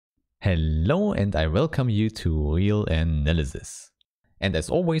Hello and I welcome you to Real Analysis. And as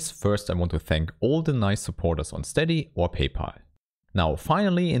always, first I want to thank all the nice supporters on Steady or PayPal. Now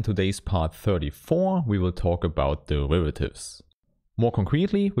finally, in today's part 34, we will talk about derivatives. More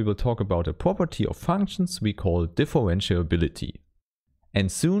concretely, we will talk about a property of functions we call differentiability.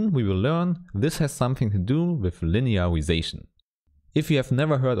 And soon we will learn this has something to do with linearization. If you have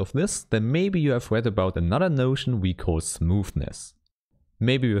never heard of this, then maybe you have read about another notion we call smoothness.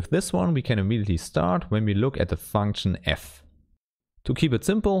 Maybe with this one we can immediately start when we look at the function f. To keep it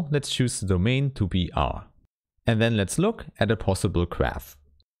simple, let's choose the domain to be R. And then let's look at a possible graph.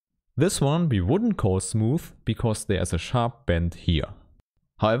 This one we wouldn't call smooth because there's a sharp bend here.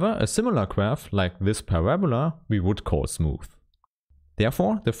 However, a similar graph like this parabola we would call smooth.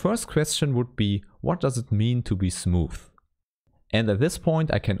 Therefore, the first question would be, what does it mean to be smooth? And at this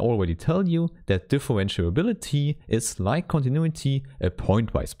point I can already tell you that differentiability is, like continuity, a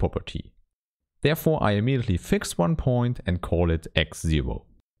pointwise property. Therefore I immediately fix one point and call it x0.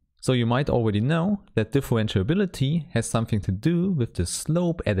 So you might already know that differentiability has something to do with the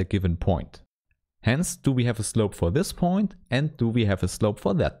slope at a given point. Hence, do we have a slope for this point and do we have a slope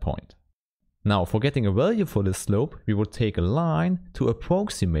for that point? Now, for getting a value for this slope, we would take a line to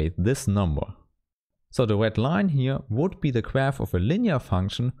approximate this number. So the red line here would be the graph of a linear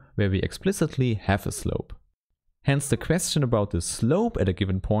function where we explicitly have a slope. Hence the question about the slope at a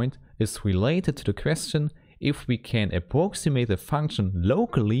given point is related to the question if we can approximate a function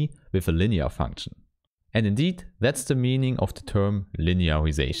locally with a linear function. And indeed, that's the meaning of the term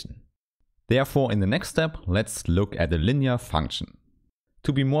linearization. Therefore, in the next step, let's look at a linear function.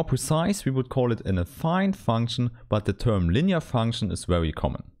 To be more precise, we would call it an affine function, but the term linear function is very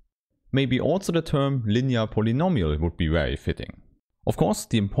common. Maybe also the term linear polynomial would be very fitting. Of course,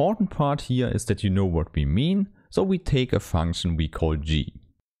 the important part here is that you know what we mean, so we take a function we call g.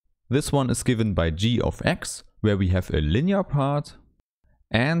 This one is given by g of x, where we have a linear part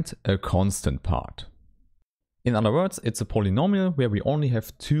and a constant part. In other words, it's a polynomial where we only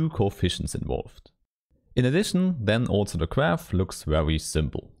have two coefficients involved. In addition, then also the graph looks very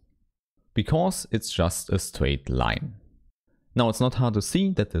simple, because it's just a straight line. Now it's not hard to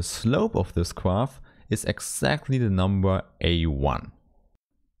see that the slope of this graph is exactly the number a1.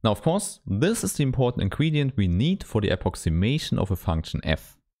 Now of course, this is the important ingredient we need for the approximation of a function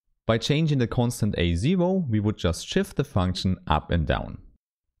f. By changing the constant a0, we would just shift the function up and down.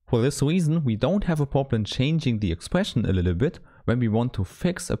 For this reason, we don't have a problem changing the expression a little bit when we want to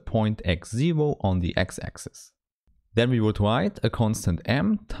fix a point x0 on the x-axis. Then we would write a constant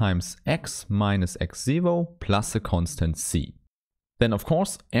m times x minus x0 plus a constant c. Then of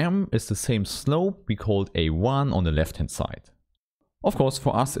course m is the same slope we called a1 on the left hand side. Of course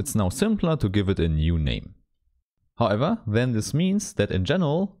for us it's now simpler to give it a new name. However, then this means that in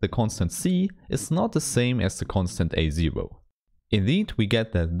general the constant c is not the same as the constant a0. Indeed, we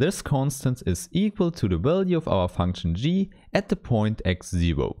get that this constant is equal to the value of our function g at the point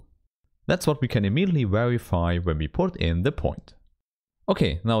x0. That's what we can immediately verify when we put in the point.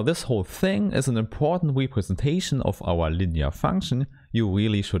 Okay, now this whole thing is an important representation of our linear function you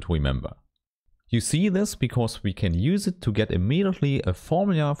really should remember. You see this because we can use it to get immediately a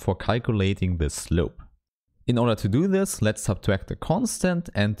formula for calculating the slope. In order to do this, let's subtract the constant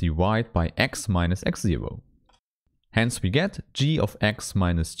and divide by x minus x0. Hence we get g of x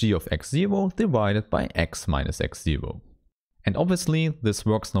minus g of x0 divided by x minus x0. And obviously this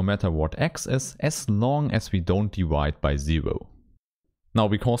works no matter what x is, as long as we don't divide by 0. Now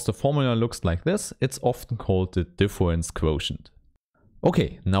because the formula looks like this, it's often called the difference quotient.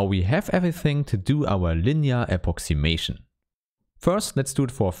 Okay, now we have everything to do our linear approximation. First, let's do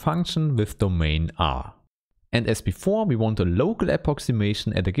it for a function with domain R. And as before, we want a local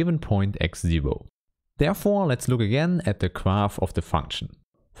approximation at a given point x0. Therefore, let's look again at the graph of the function.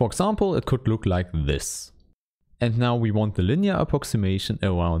 For example, it could look like this. And now we want the linear approximation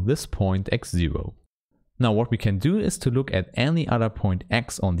around this point x0. Now what we can do is to look at any other point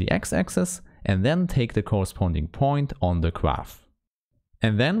x on the x-axis and then take the corresponding point on the graph.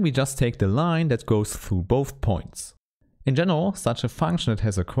 And then we just take the line that goes through both points. In general, such a function that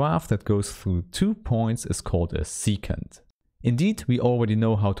has a graph that goes through 2 points is called a secant. Indeed, we already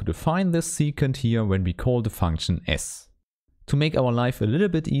know how to define this secant here when we call the function s. To make our life a little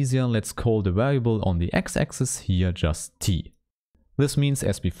bit easier, let's call the variable on the x-axis here just t. This means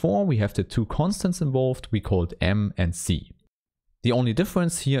as before we have the two constants involved we called m and c. The only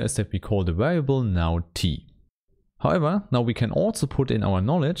difference here is that we call the variable now t. However, now we can also put in our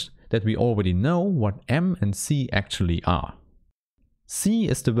knowledge that we already know what m and c actually are. C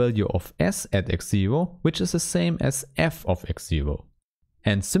is the value of s at x0, which is the same as f of x0.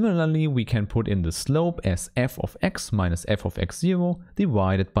 And similarly, we can put in the slope as f of x minus f of x0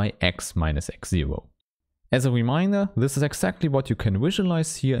 divided by x minus x0. As a reminder, this is exactly what you can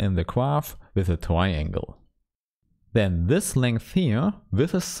visualize here in the graph with a triangle. Then this length here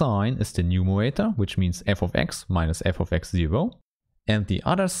with a sign is the numerator, which means f of x minus f of x0, and the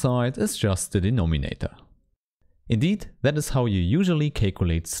other side is just the denominator. Indeed, that is how you usually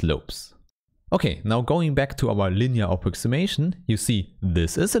calculate slopes. Okay, now going back to our linear approximation, you see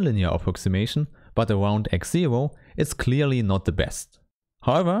this is a linear approximation, but around x0 it's clearly not the best.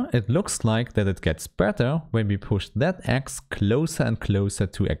 However, it looks like that it gets better when we push that x closer and closer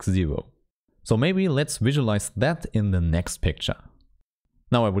to x0. So maybe let's visualize that in the next picture.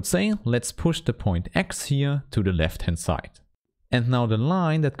 Now I would say let's push the point x here to the left hand side. And now the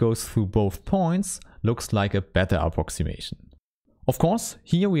line that goes through both points looks like a better approximation. Of course,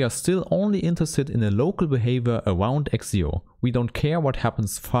 here we are still only interested in a local behavior around x0. We don't care what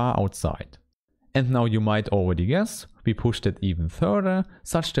happens far outside. And now you might already guess, we pushed it even further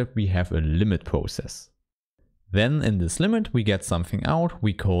such that we have a limit process. Then in this limit we get something out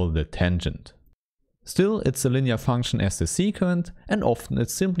we call the tangent. Still, it's a linear function as the secant, and often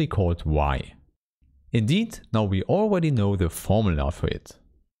it's simply called y. Indeed, now we already know the formula for it.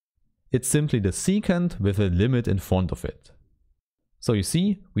 It's simply the secant with a limit in front of it. So you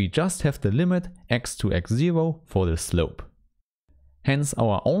see, we just have the limit x to x0 for the slope. Hence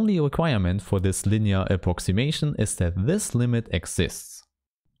our only requirement for this linear approximation is that this limit exists.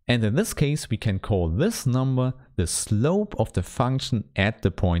 And in this case we can call this number the slope of the function at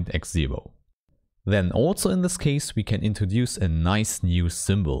the point x0. Then also in this case we can introduce a nice new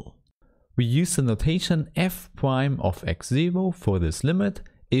symbol. We use the notation f prime of x0 for this limit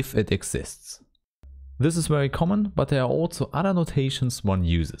if it exists. This is very common, but there are also other notations one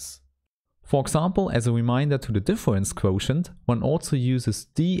uses. For example, as a reminder to the difference quotient, one also uses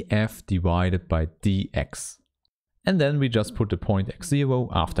df divided by dx. And then we just put the point x0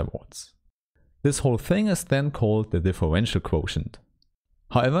 afterwards. This whole thing is then called the differential quotient.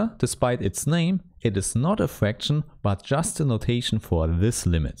 However, despite its name, it is not a fraction but just a notation for this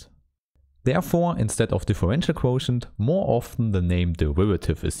limit. Therefore, instead of differential quotient, more often the name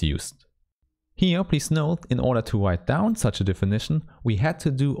derivative is used. Here, please note, in order to write down such a definition, we had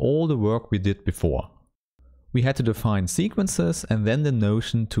to do all the work we did before. We had to define sequences and then the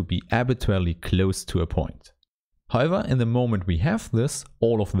notion to be arbitrarily close to a point. However, in the moment we have this,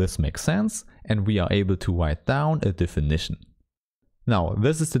 all of this makes sense and we are able to write down a definition. Now,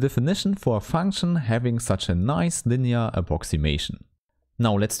 this is the definition for a function having such a nice linear approximation.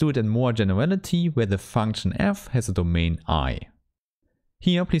 Now let's do it in more generality where the function f has a domain I.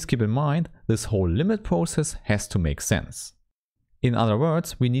 Here, please keep in mind, this whole limit process has to make sense. In other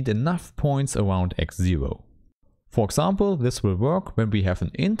words, we need enough points around x0. For example, this will work when we have an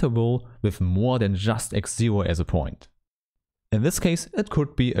interval with more than just x0 as a point. In this case, it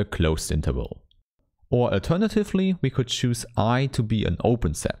could be a closed interval. Or alternatively, we could choose I to be an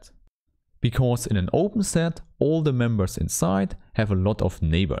open set. Because in an open set, all the members inside have a lot of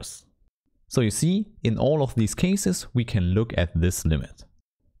neighbors. So you see, in all of these cases, we can look at this limit.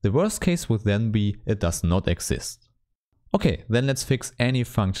 The worst case would then be it does not exist. Okay, then let's fix any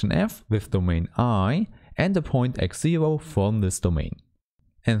function f with domain I and the point x0 from this domain.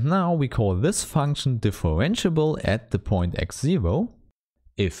 And now we call this function differentiable at the point x0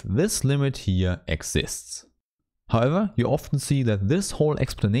 if this limit here exists. However, you often see that this whole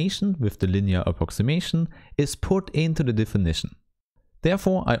explanation with the linear approximation is put into the definition.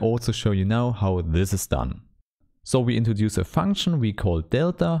 Therefore, I also show you now how this is done. So we introduce a function we call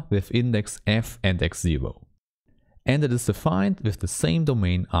delta with index f and x0. And it is defined with the same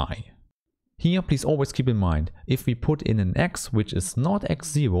domain I. Here please always keep in mind, if we put in an x which is not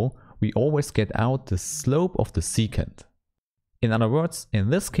x0, we always get out the slope of the secant. In other words,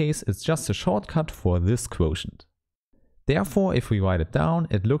 in this case it's just a shortcut for this quotient. Therefore, if we write it down,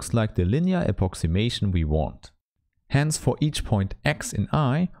 it looks like the linear approximation we want. Hence, for each point x in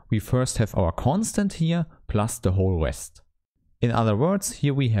I, we first have our constant here plus the whole rest. In other words,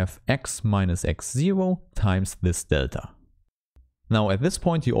 here we have x minus x0 times this delta. Now at this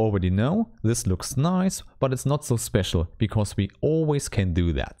point you already know, this looks nice, but it's not so special because we always can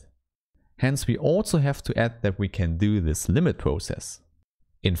do that. Hence we also have to add that we can do this limit process.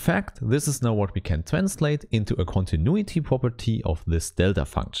 In fact, this is now what we can translate into a continuity property of this delta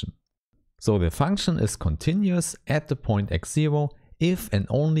function. So the function is continuous at the point x0 if and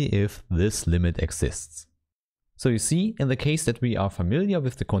only if this limit exists. So you see, in the case that we are familiar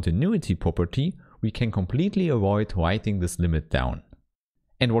with the continuity property, we can completely avoid writing this limit down.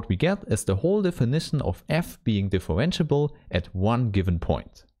 And what we get is the whole definition of f being differentiable at one given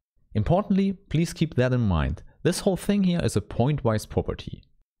point. Importantly, please keep that in mind. This whole thing here is a pointwise property.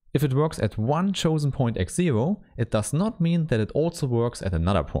 If it works at one chosen point x0, it does not mean that it also works at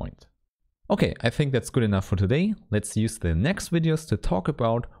another point. Okay, I think that's good enough for today. Let's use the next videos to talk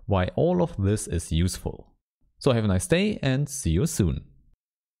about why all of this is useful. So have a nice day and see you soon.